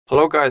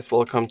Hello guys,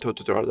 welcome to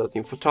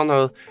tutorial.info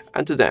channel,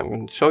 and today I'm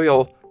going to show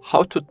you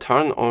how to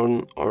turn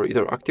on or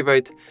either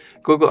activate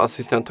Google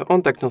Assistant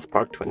on TECNO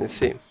Spark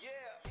 20C.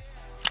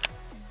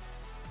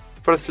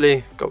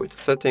 Firstly, go into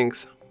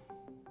settings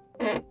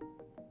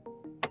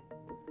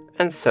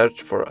and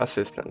search for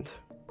Assistant.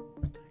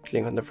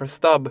 Click on the first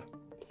tab.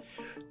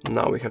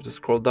 Now we have to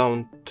scroll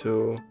down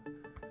to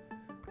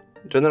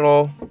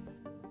General,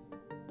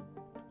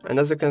 and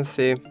as you can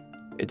see,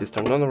 it is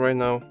turned on right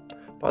now,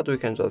 but we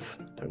can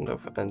just turn it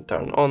off and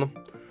turn on.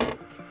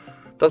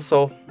 That's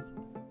all.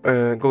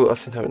 Google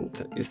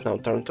Assistant is now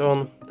turned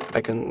on. I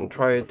can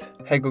try it.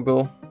 Hey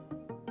Google.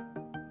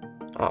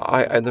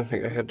 I don't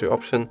think I have the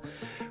option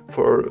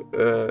for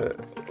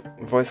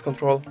voice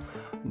control,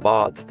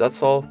 but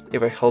that's all.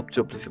 If I helped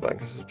you, please like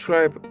and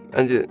subscribe,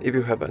 and if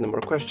you have any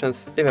more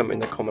questions, leave them in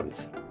the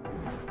comments.